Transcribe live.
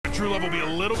true love will be a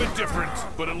little bit different,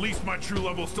 but at least my true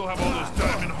love will still have all those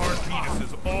diamond hard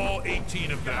penises, all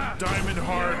 18 of them. Diamond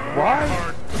hard, why?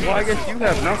 hard penises. Well, I guess you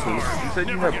have nothing. You said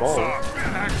you have balls.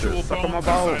 Actual Suck bones on my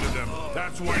balls. inside of them.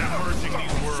 That's why I'm merging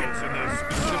these worlds in the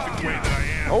specific way that I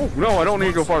am. Oh, no, I don't need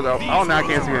to go farther. Oh, now I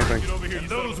can't see anything. Get over here.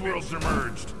 Those worlds are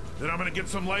merged. Then I'm gonna get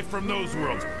some life from those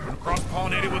worlds. I'm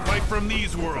cross-pollinate it with life from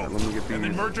these worlds. Let me get these. And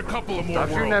then merge a couple of more Stop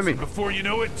shooting at worlds. me. Before you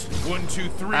know it, 1, 2,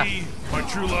 3, my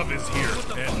true love is here.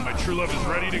 And my true love is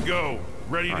ready to go.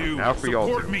 Ready to now for y'all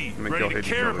support two. me. Make Ready y'all to hate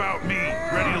each care other. about me.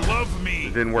 Ready to love me.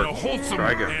 It didn't work. In a wholesome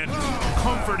Try again. and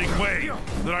comforting way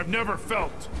that I've never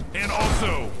felt. And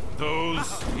also,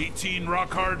 those 18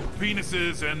 rock-hard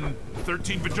penises and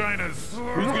 13 vaginas.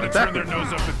 Who's gonna turn their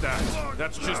nose up at that?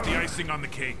 That's just the icing on the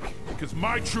cake. Because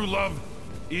my true love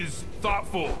is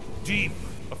thoughtful, deep,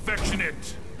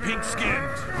 affectionate,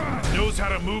 pink-skinned, knows how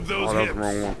to move those that's the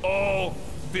wrong hips. one. All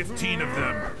 15 of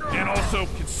them. And also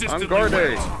consistently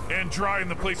Unguarded. wet and dry in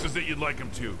the places that you'd like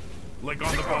them to. Like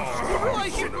on the balls. You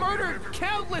realize you've murdered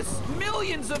countless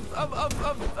millions of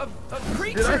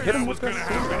creatures. Did I hit him That with was gonna that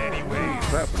happen sword? anyways.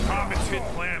 Crap. Comets hit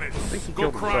planets. he Go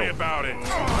killed cry himself. about it.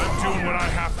 I'm doing what I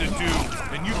have to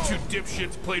do. And you two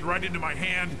dipshits played right into my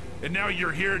hand, and now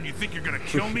you're here and you think you're gonna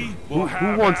kill me? Well,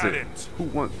 Who wants at it? Who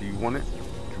wants? Do you want it? Do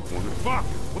you want it? Fuck!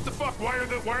 What the fuck? Why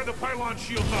are the pylon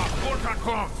shields off? Glorkon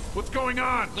clones! What's going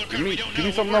on? Glorkon, we don't know. give me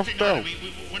We're something else working to on tell.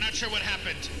 it. We're not sure what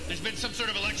happened. There's been some sort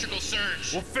of electrical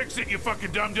surge. We'll fix it, you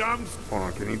fucking dum-dums! Hold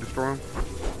on, can you destroy him?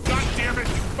 God damn it,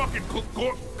 you fucking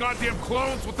goddamn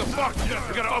clones! What the fuck?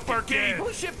 We gotta up our game!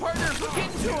 Oh shit, partner, we're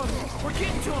getting to him. We're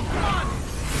getting to him. Come on.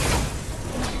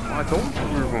 Well, I told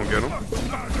you we were gonna get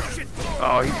him.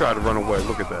 Oh, he tried to run away.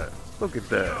 Look at that. Look at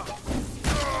that.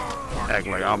 Act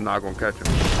like I'm not gonna catch him.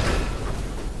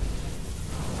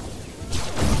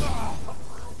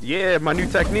 Yeah, my new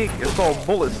technique. It's called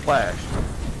bullet slash.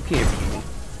 You can't beat me.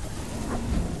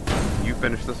 You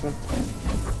finish this one?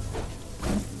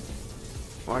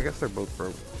 Well, I guess they're both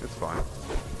broke. It's fine.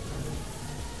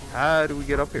 How do we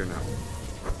get up here now?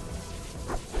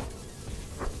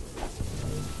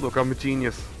 Look, I'm a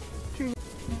genius.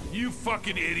 You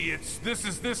fucking idiots.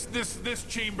 This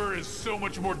chamber is so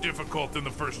much more difficult than the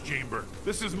first chamber.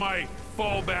 This is my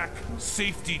fallback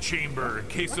safety chamber in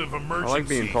case of emergency. I like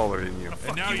being taller than you.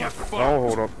 And now you're fucked. Oh,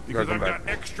 hold up. You Because gotta I've come got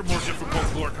back. extra more difficult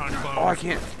Glorkon clones. Oh, I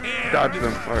can't And dodge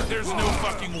them. All right. there's no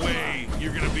fucking way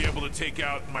you're gonna be able to take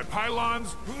out my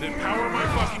pylons that power my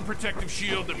fucking protective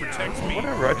shield that protects me.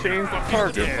 Whatever, I changed the Fucking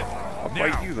target. dead. I'll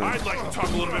Now, fight you then. I'd like to talk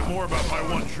a little bit more about my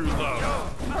one true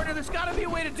love. Partner, there's gotta be a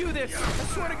way to do this. I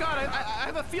swear to God, I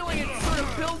have a feeling it's sort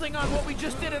of building on what we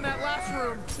just did in that last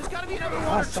room. There's gotta be another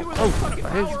one or two of those fucking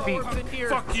his power feet. orbs in here.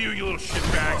 Fuck you little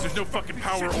shitbags. There's no fucking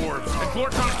power orbs. And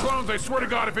Glorkon clones, I swear to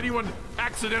God, if anyone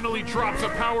accidentally drops a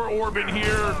power orb in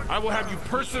here, I will have you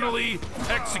personally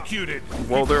executed.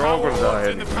 Well, they're all gonna die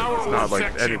In the anyway. power It's not orb like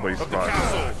section anybody's of the surviving.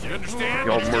 castle. You understand?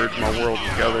 Y'all merged my world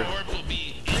together. Power orb will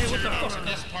be inserted into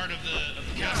this part of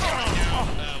the castle right now.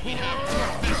 We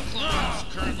have best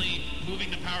clones currently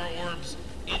moving the power orbs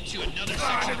into another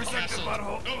section of the castle.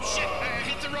 Oh shit! I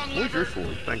hit the wrong Where's your lever.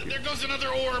 sword? Thank you. There goes another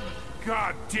orb.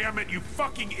 God damn it, you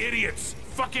fucking idiots!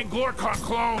 Fucking Glorkon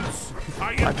clones!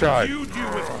 I tried. imbued you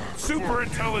with super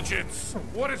intelligence!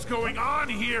 What is going on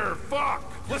here? Fuck!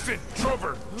 Listen,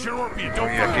 Trover, Sharorpian, don't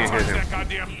yeah, I fucking can't touch hit that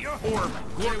goddamn orb!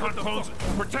 Glorkon clones,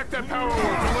 protect that power orb,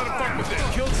 don't let him fuck with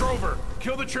it! Kill Trover!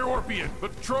 Kill the Sharorpian!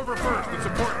 But Trover first, it's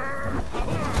important!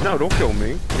 No, don't kill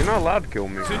me. You're not allowed to kill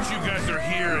me. Since you guys are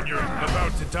here and you're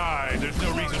about to die, there's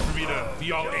no reason for me to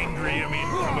be all angry. I mean,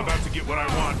 I'm about to get what I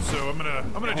want, so I'm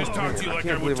gonna just talk to you like I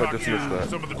can't would believe I talk just missed to that.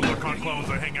 some of the Glorkon clones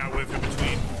I hang out with in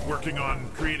between working on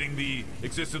creating the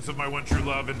existence of my one true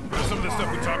love. And some of the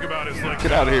stuff we talk about is like,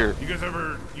 Get out of here. You guys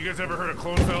ever heard of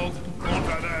Klonfeld?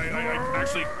 I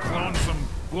actually cloned some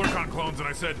Glorkon clones, and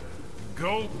I said,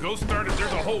 Go start it.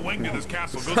 There's a whole wing to this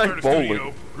castle. Go It's like start a bowling.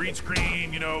 studio, green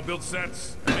screen, you know, build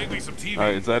sets, make me some TV.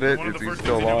 Alright, is that it? One of Is the he first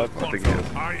still things I did alive? with I think he Klonfeld.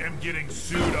 is. I am getting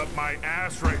sued up my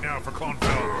ass right now for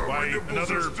Klonfeld by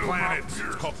another planet.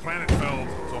 It's called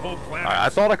Planetfeld. It's a whole planet. I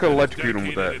thought I could electrocute him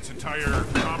with that. Its entire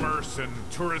commerce and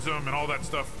tourism and all that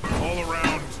stuff all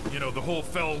around, you know, the whole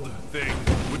Feld thing,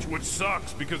 which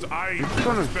sucks because I You're just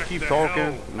gonna respect keep the talking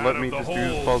hell and out let of me the just do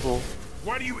this whole- puzzle.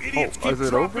 Why do you idiots Oh, keep is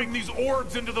it over? dropping these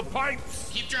orbs into the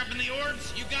pipes? Keep dropping the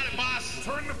orbs. You got it, boss.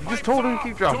 Turn the You pipes just told him to off.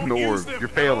 keep dropping Don't the use orbs. them You're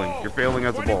at failing. all. You're failing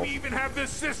as a Why do boss. we even have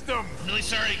this system? I'm really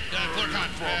sorry, Glorkon.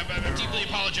 I deeply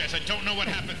apologize. I don't know what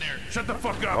happened there. Shut the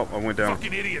fuck up. Oh, I went down.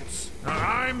 Fucking idiots.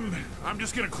 I'm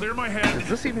just gonna clear my head. Is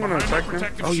this even gonna behind my affect him?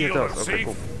 protective Oh, yeah, it shield. does. I'm Okay, safe.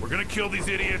 cool. We're gonna kill these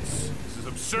idiots. This is a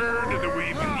absurd that we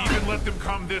even let them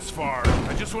come this far.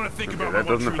 I just want to think about my that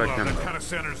one doesn't true affect love. him. That kind of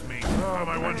centers me. Oh,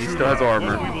 my one He true still has love.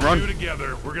 armor. What we will Run. do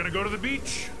together, we're gonna go to the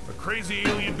beach. A crazy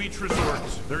alien beach resort.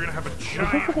 They're gonna have a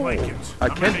giant blanket. I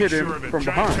I'm can gonna hit make him sure of it. from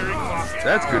Giant behind. terry closet.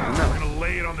 That's good to know. We're gonna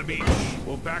lay it on the beach.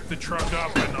 We'll back the truck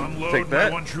up and unload Take my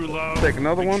that. one true love. Take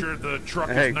another Make one. sure the truck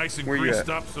Hey, is nice and where you greased at?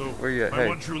 up so Where you at? my Hey,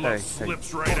 one true love hey,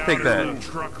 slips hey. right out Take as that. the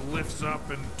truck lifts up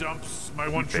and dumps my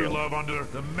one true failed. love onto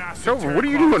the massive Trover, terry what are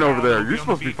you cloth doing over towel there? that'll You're on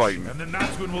supposed the to be beach. fighting. And then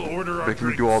that's when we'll order our Making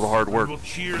me drinks. do all the hard And work. we'll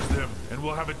cheers them and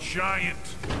we'll have a giant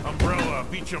umbrella,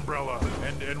 beach umbrella,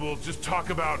 and we'll just talk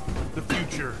about the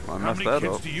future. I How messed many that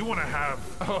kids up. do you want to have?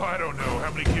 Oh, I don't know.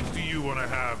 How many kids do you want to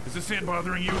have? Is this sand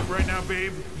bothering you right now,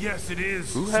 babe? Yes, it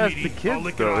is. Who has sweetie. the kids, I'll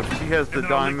lick it though, off, if he has the and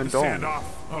then I'll lick diamond the sand dome?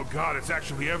 off. Oh God, it's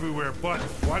actually everywhere. But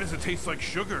why does it taste like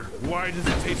sugar? Why does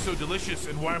it taste so delicious?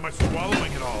 And why am I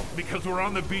swallowing it all? Because we're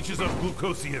on the beaches of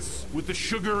Glucosius with the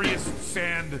sugariest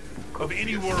sand of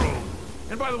any world.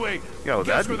 And by the way, Yo,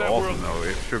 guess that'd where be that awesome, world... though,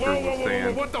 if sugar whoa, was whoa, whoa,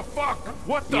 sand. whoa, what the fuck?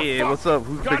 What the Yeah, fuck? what's up?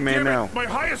 Who's God big man damn it, now? My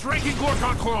highest ranking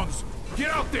Glorkon clones. Get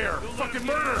out there. Fucking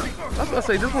murder. I was about to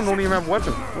say, this one don't even have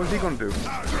weapons. What is he gonna do?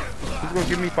 He's gonna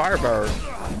give me firepower.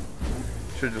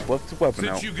 Should've just left his weapon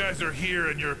Since out. you guys are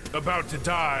here and you're about to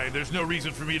die, there's no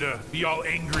reason for me to be all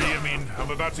angry. I mean,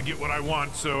 I'm about to get what I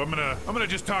want, so I'm gonna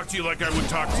just talk to you like I would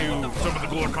talk to some of the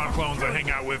Glorkon clones I hang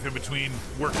out with in between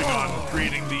working on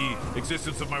creating the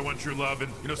existence of my one true love.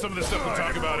 And you know, some of the stuff we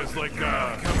talk about is like, you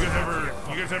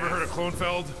guys ever heard of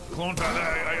Clonefeld? Clonefeld.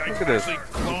 I Look at this. actually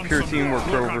cloned Pure some teamwork,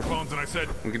 Glorkon Trover. clones, and I said,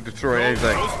 We can destroy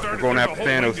anything. We're going there's a after whole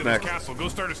wing Thanos to this next. castle. Go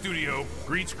start a studio,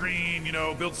 green screen, you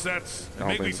know, build sets, and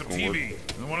make me think some it's gonna TV.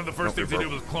 And one of the first Nope, things I bro.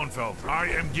 did was Clonefeld. I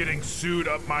am getting sued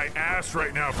up my ass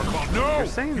right now for clone. No! You're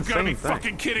saying You've the got to be same thing.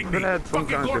 fucking kidding me! Could add some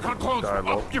Fucking kind of Glorkon different clones!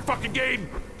 dialogue. Up your fucking game!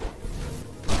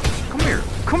 Come here.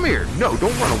 Come here. No,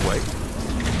 don't run away.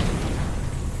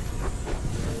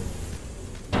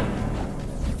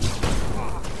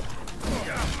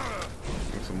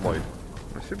 Need some light.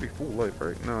 I should be full light,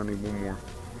 right? No, I need one more.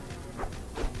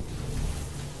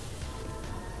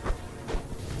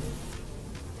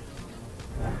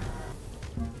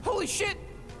 Holy shit!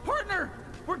 Partner!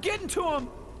 We're getting to him!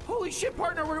 Holy shit,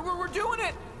 partner, we're doing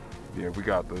it! Yeah, we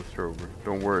got this, Trover.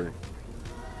 Don't worry.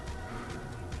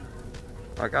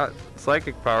 I got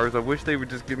psychic powers. I wish they would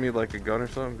just give me like a gun or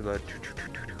something. Be like,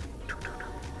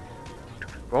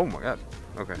 oh my god.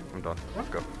 Okay, I'm done. Let's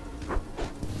go.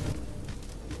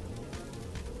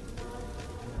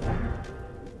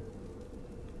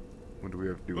 What do we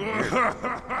have to do in here?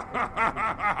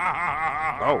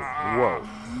 Oh, whoa.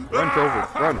 Run, Trover.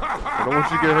 Run. I don't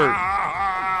want you to get hurt.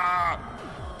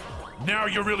 Now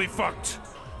you're really fucked.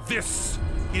 This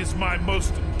is my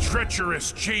most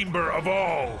treacherous chamber of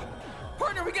all.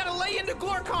 Partner, we gotta lay into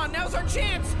Glorkon. Now's our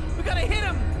chance. We gotta hit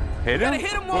him. Hit We gotta him?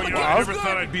 hit him while Well, the you know, I game's never good.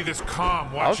 thought I'd be this calm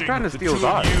I was watching trying to the steal two his of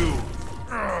eye. you.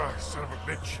 Ugh, son of a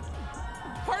bitch.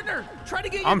 Partner, try to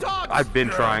get your dogs. I've been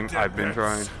trying. Dead I've been pets.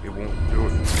 trying. It won't do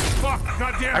it. Fuck,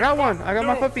 goddamn. I got one. I got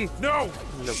my No, puppy. No,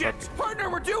 Little shit. puppy. Partner,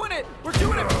 we're doing it. We're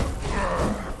doing it.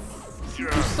 You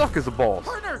suck as a boss.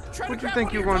 Partner, try to What do you grab think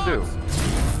one you of were your gonna do? dogs.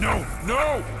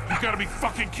 No, you gotta be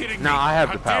fucking kidding me. Nah, I have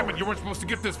God the damn power. it, you weren't supposed to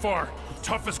get this far.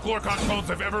 Toughest Glorkon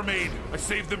clones I've ever made. I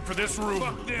saved them for this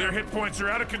room. Their hit points are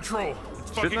out of control.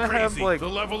 It's fucking Shouldn't I crazy. have, like, the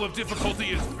level of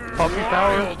difficulty is puppy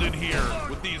power? wild in here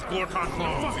with these Glorkon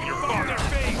clones, and you're fucked.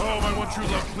 Oh, my one true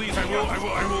love, please, I will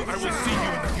see you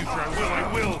in the future.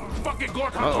 I will. Fucking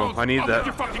Glorkon clones. I need I'll that. make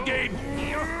your fucking game.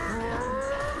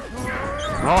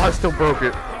 Oh, I still broke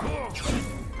it.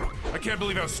 I can't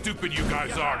believe how stupid you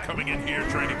guys are coming in here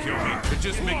trying to kill me. It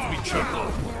just makes me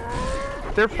chuckle.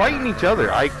 They're fighting each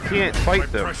other. I can't My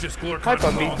fight them. precious Hi, Glorkon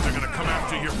puppy. clones are gonna come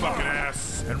after your fucking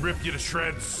ass and rip you to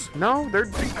shreds. No, they're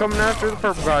coming after the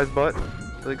purple guy's butt.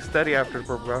 Like steady after the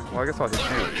purple guy. Well, I guess I'll hit you.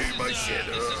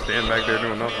 Stand back there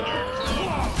doing nothing.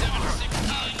 I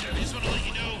just want to let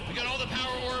you know, we got all the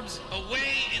power orbs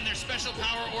away in their special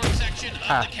power orb section of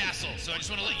Ah. the castle. So I just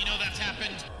want to let you know that's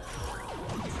happened.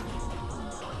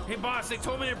 Hey, boss, they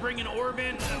told me to bring an orb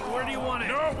in. Where do you want it?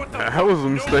 No, what the That was a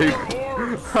mistake. No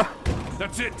more orbs.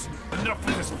 That's it. Enough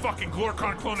of this fucking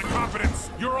Glorkon clone incompetence.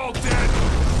 You're all dead.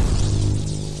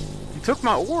 You took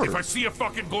my orb. If I see a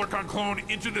fucking Glorkon clone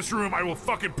into this room, I will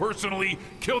fucking personally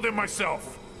kill them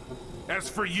myself. As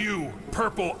for you,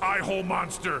 purple eye-hole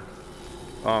monster,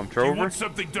 you Trover. want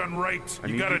something done right, I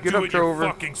you need gotta you to get do up, it your Trover.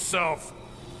 fucking self.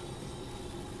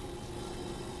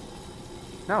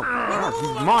 No,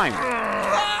 he's mine.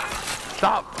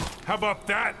 Stop. How about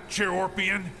that,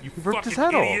 Chairorpian? You ripped fucking his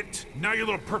head off. idiot. Now your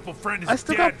little purple friend is I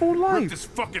still dead. got full life. Ripped his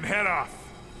fucking head off.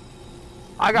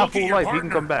 I got Look at full your life. He can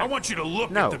partner. come back. I want you to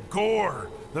look No. at the gore.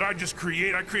 that I just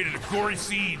create? I created a gory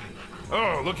scene.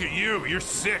 Oh, look at you. You're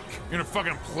sick. You're gonna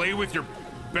fucking play with your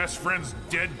best friend's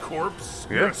dead corpse?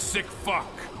 Yeah. You're a sick fuck.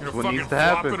 You're gonna fucking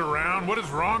flop it around? What is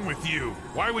wrong with you?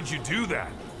 Why would you do that?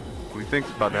 What do you think's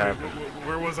about to happen?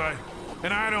 Where was I?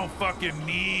 And I don't fucking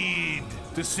need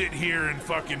to sit here and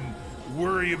fucking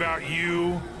worry about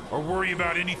you or worry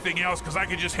about anything else, because I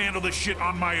can just handle this shit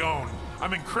on my own.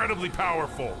 I'm incredibly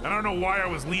powerful, and I don't know why I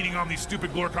was leaning on these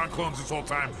stupid Glorkon clones this whole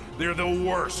time. They're the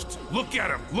worst. Look at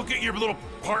him. Look at your little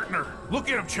partner. Look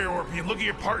at him, Cherorpian. Look at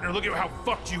your partner. Look at how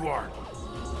fucked you are.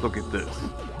 Look at this.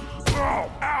 Oh,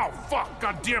 ow, fuck,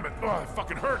 god damn it. Oh, that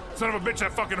fucking hurt. Son of a bitch,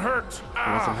 that fucking hurt.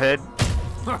 You want some head?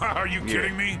 Are you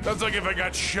kidding me? That's like if I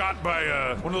got shot by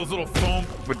one of those little foam.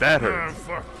 Would that hurt?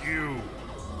 Fuck you.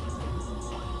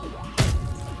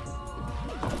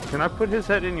 Can I put his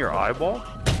head in your eyeball?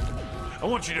 I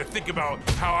want you to think about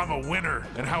how I'm a winner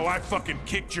and how I fucking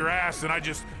kicked your ass and I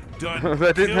just done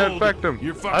that didn't killed affect him.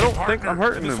 Your fucking I don't partner. think I'm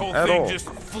hurting this him whole at thing all. just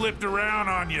flipped around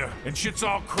on you and shit's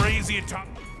all crazy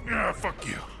and fuck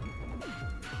you.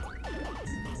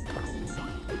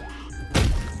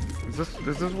 Is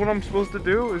this what I'm supposed to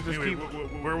do? Is just Anyway,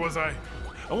 keep... where was I?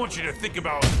 I want you to think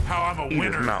about how I'm a Eat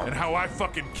winner his mouth. and how I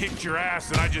fucking kicked your ass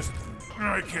and I just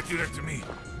I can't do that to me.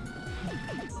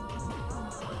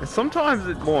 And sometimes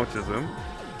it launches him.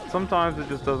 Sometimes it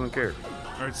just doesn't care.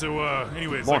 Alright, so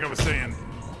anyways, Launch like I was saying,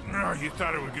 you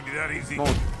thought it was gonna be that easy.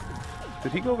 Launch.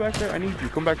 Did he go back there? I need you.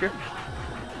 Come back here.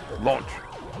 Launch.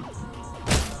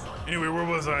 Anyway, where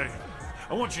was I?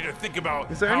 I want you to think about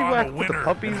Is there how any way I I'm a can put the winner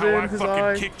puppies and how in I his fucking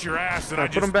eye? kicked your ass and Can I I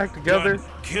put just them back together? done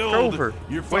killed Trover,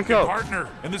 your wake fucking up. partner,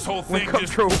 and this whole thing Wake up,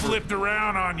 just Trover. flipped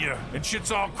around on you, and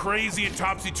shit's all crazy and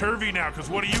topsy-turvy now. Cause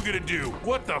what are you gonna do?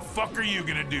 What the fuck are you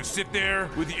gonna do? Sit there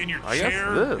in your I guess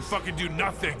chair this. and fucking do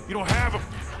nothing? You don't have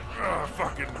a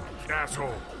fucking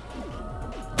asshole.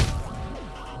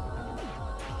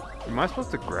 Am I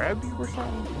supposed to grab you or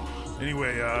something?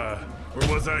 Anyway, where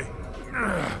was I?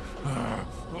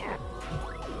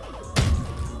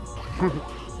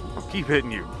 I'll keep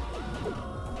hitting you.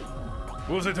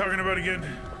 What was I talking about again?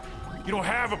 You don't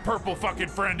have a purple fucking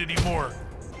friend anymore.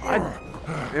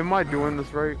 Am I doing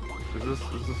this right? Is this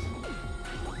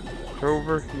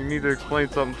Trover? You need to explain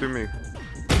something to me.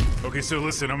 Okay, so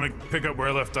listen, I'm gonna pick up where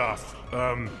I left off.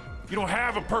 You don't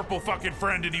have a purple fucking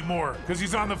friend anymore, cause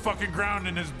he's on the fucking ground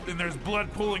and there's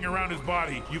blood pooling around his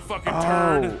body. You fucking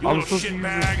turd, you I'm little supposed to use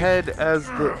his shitbag. head as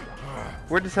the...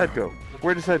 Where'd his head go?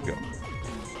 Where'd his head go?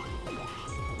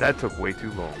 That took way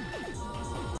too long.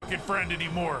 Fucking friend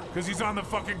anymore, cause he's on the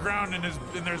fucking ground and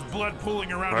there's blood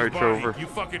pooling around his Alright, body. Trover, You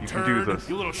fucking you can do turd, this.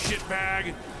 you little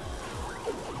shitbag.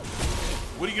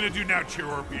 What are you gonna do now,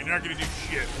 Cherorpian? You're not gonna do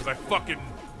shit, cause I fucking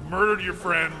murdered your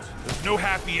friend. There's no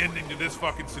happy ending to this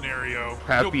fucking scenario.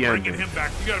 Happy no bringing ending. him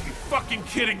back. You gotta be fucking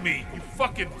kidding me. You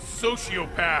fucking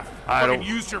sociopath. I fucking don't-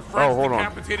 used your friend's hold on.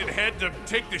 decapitated head to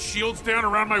take the shields down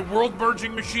around my world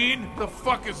merging machine? The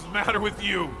fuck is the matter with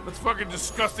you? That's fucking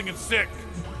disgusting and sick.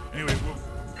 Anyway,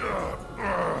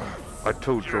 I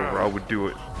told Trover I would do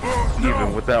it, no,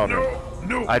 even without him.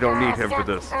 No, I don't need him fuck.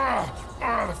 for this.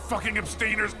 The fucking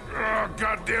abstainers.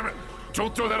 God damn it.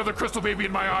 Don't throw that other crystal baby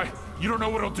in my eye. You don't know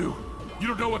what it'll do. You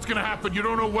don't know what's gonna happen. You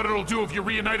don't know what it'll do if you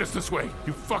reunite us this way.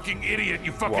 You fucking idiot.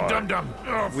 You fucking Why? dum-dum.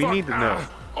 Oh, We fuck. need to know.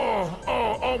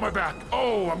 Oh, my back.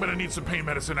 Oh, I'm gonna need some pain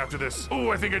medicine after this. Oh,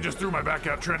 I think I just threw my back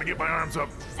out trying to get my arms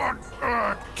up. Fuck.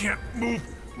 Can't move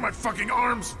my fucking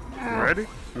arms. You ready?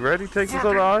 You ready? Take this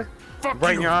other eye. Fuck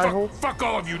Right you. in your eye fuck, hole. fuck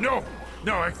all of you. No,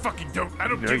 I fucking don't. I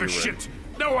don't know give a you're ready. shit.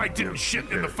 No, I didn't shit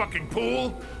in the fucking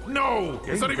pool. No,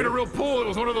 it's you not even a did. real pool. It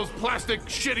was one of those plastic,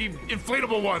 shitty,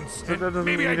 inflatable ones. So that doesn't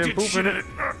Maybe mean I you didn't did poop shit in in it?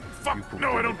 it. Fuck. You pooped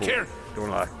No, in I the don't pool. care. Don't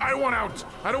lie. I want out.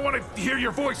 I don't want to hear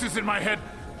your voices in my head.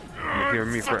 You hear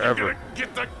me Fuck, forever. I gotta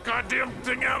get that goddamn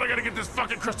thing out. I gotta get this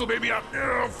fucking crystal baby out.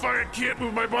 Oh, fuck, I can't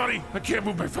move my body. I can't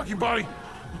move my fucking body.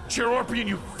 Cherorpian,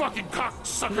 you fucking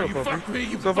cocksucker. You fucked me.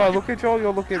 You So if I fucking... look at y'all,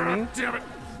 you'll look at me? God damn it.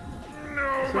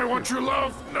 No, my one true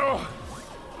love. No.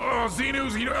 Oh, Xenu,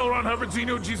 L. Ron Hubbard,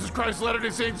 Xenu, Jesus Christ,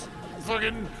 Latter-day Saints,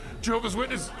 fucking Jehovah's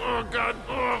Witness. Oh, God.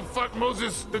 Oh, fuck,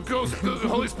 Moses, the Ghost, the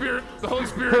Holy Spirit,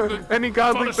 the Any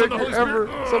godly Father, Son, the figure Holy ever.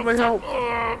 Spirit. Somebody help.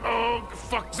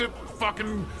 Fuck,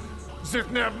 fucking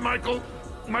Zipnap, Michael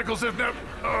Zipnap.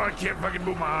 Oh, I can't fucking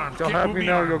move my arms. Y'all Can't move happy me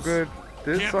now? arms. You're good.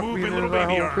 This Can't suck move me my in little his eye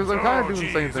baby hole. arms. Because I'm kind of doing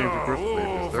the same jeez. thing to Crystal Babies.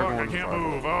 Oh, They're fuck, I going can't fine.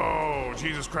 move. Oh,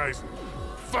 Jesus Christ.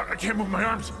 Fuck, I can't move my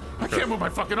arms. I can't move my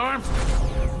fucking arms.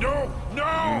 No.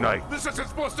 Unite. This isn't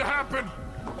supposed to happen.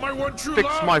 My one true Fix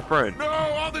love. my friend. No,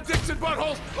 all the dicks and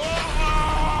buttholes.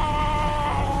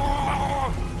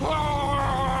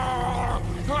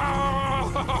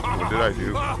 What did I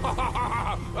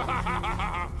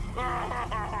do?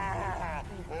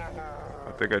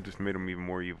 think I just made him even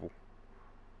more evil.